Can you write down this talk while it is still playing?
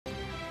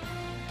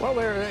Well,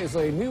 there is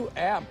a new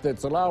app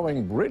that's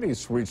allowing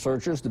British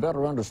researchers to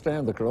better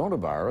understand the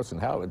coronavirus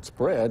and how it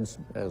spreads.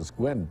 As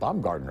Gwen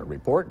Baumgartner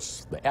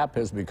reports, the app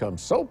has become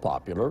so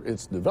popular,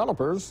 its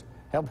developers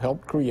have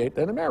helped create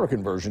an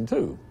American version,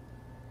 too.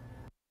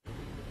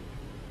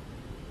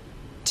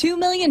 2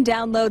 million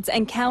downloads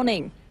and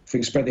counting. If we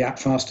can spread the app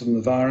faster than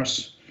the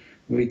virus,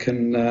 we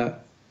can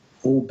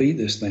all beat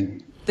this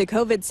thing. The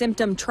COVID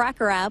symptom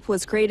tracker app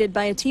was created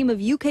by a team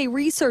of UK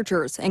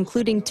researchers,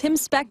 including Tim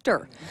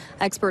Spector.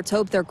 Experts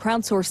hope their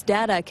crowdsourced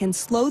data can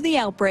slow the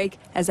outbreak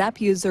as app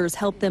users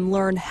help them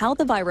learn how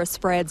the virus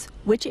spreads,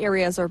 which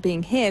areas are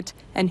being hit,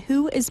 and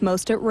who is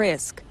most at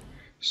risk.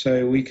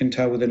 So we can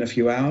tell within a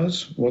few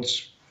hours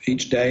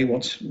each day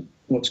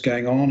what's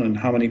going on and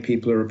how many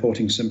people are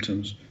reporting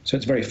symptoms. So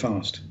it's very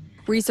fast.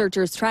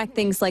 Researchers track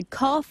things like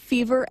cough,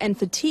 fever, and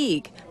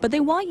fatigue, but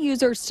they want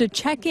users to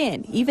check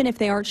in, even if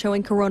they aren't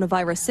showing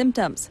coronavirus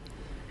symptoms.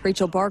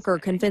 Rachel Barker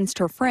convinced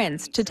her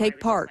friends to take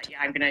part.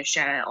 I'm going to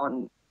share it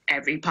on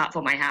every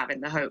platform I have in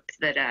the hope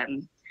that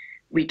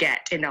we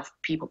get enough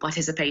people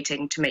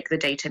participating to make the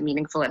data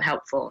meaningful and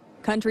helpful.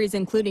 Countries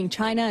including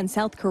China and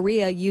South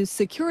Korea use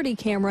security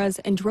cameras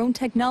and drone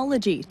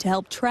technology to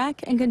help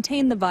track and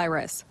contain the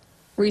virus.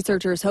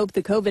 Researchers hope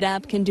the COVID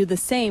app can do the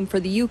same for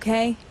the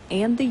UK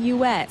and the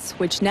US,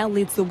 which now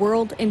leads the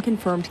world in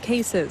confirmed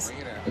cases.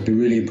 It'd be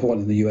really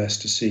important in the US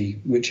to see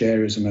which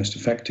areas are most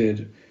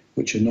affected,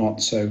 which are not,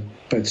 so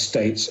both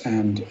states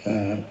and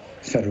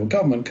federal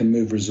government can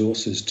move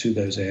resources to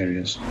those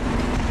areas.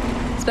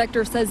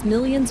 Spector says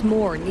millions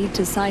more need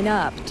to sign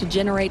up to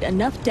generate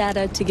enough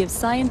data to give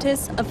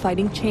scientists a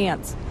fighting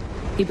chance.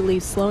 He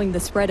believes slowing the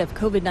spread of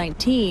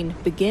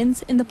COVID-19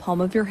 begins in the palm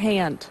of your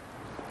hand.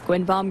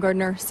 Gwen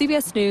Baumgartner,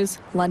 CBS News,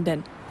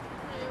 London.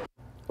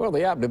 Well,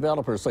 the app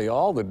developers say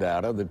all the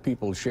data that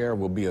people share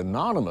will be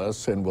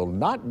anonymous and will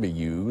not be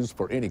used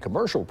for any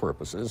commercial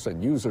purposes,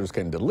 and users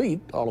can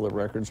delete all of the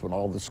records when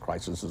all this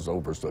crisis is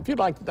over. So if you'd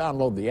like to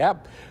download the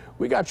app,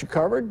 we got you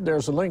covered.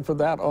 There's a link for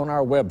that on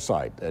our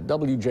website at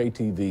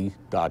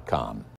WJTV.com.